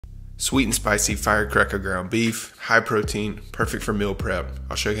Sweet and spicy firecracker ground beef, high protein, perfect for meal prep.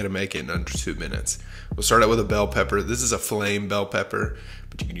 I'll show you how to make it in under 2 minutes. We'll start out with a bell pepper. This is a flame bell pepper,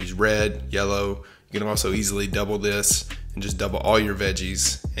 but you can use red, yellow. You can also easily double this and just double all your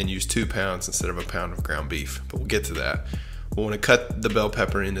veggies and use 2 pounds instead of a pound of ground beef, but we'll get to that. We'll want to cut the bell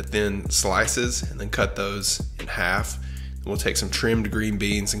pepper into thin slices and then cut those in half. Then we'll take some trimmed green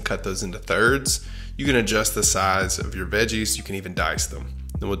beans and cut those into thirds. You can adjust the size of your veggies. You can even dice them.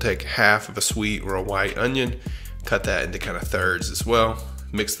 Then we'll take half of a sweet or a white onion, cut that into kind of thirds as well,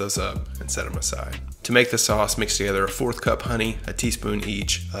 mix those up and set them aside. To make the sauce, mix together a 1/4 cup honey, a teaspoon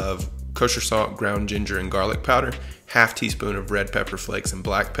each of kosher salt, ground ginger, and garlic powder, half teaspoon of red pepper flakes and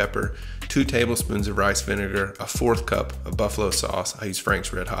black pepper, 2 tablespoons of rice vinegar, a 1/4 cup of buffalo sauce, I use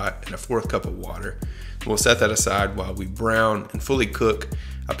Frank's Red Hot, and a 1/4 cup of water. We'll set that aside while we brown and fully cook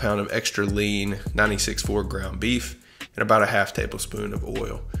a pound of extra lean 96.4 ground beef and about a half tablespoon of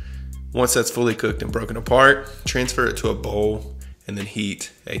oil. Once that's fully cooked and broken apart, transfer it to a bowl and then heat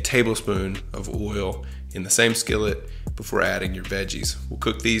a tablespoon of oil in the same skillet before adding your veggies. We'll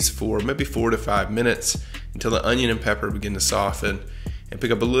cook these for maybe 4 to 5 minutes until the onion and pepper begin to soften and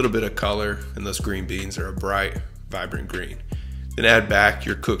pick up a little bit of color, and those green beans are a bright, vibrant green. Then add back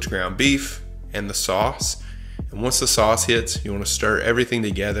your cooked ground beef and the sauce. And once the sauce hits, you want to stir everything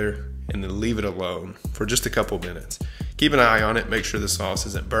together and then leave it alone for just a couple minutes. Keep an eye on it, make sure the sauce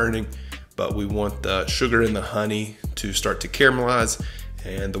isn't burning, but we want the sugar and the honey to start to caramelize,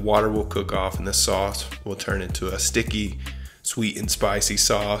 and the water will cook off and the sauce will turn into a sticky, sweet and spicy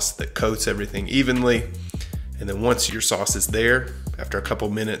sauce that coats everything evenly. And then once your sauce is there, after a couple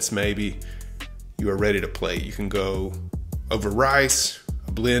minutes maybe, you are ready to plate. You can go over rice,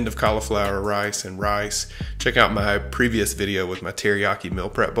 a blend of cauliflower rice and rice. Check out my previous video with my teriyaki meal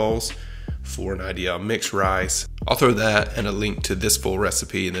prep bowls for an idea on mixed rice. I'll throw that and a link to this full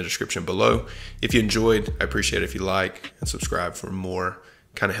recipe in the description below. If you enjoyed, I appreciate it if you like and subscribe for more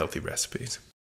kind of healthy recipes.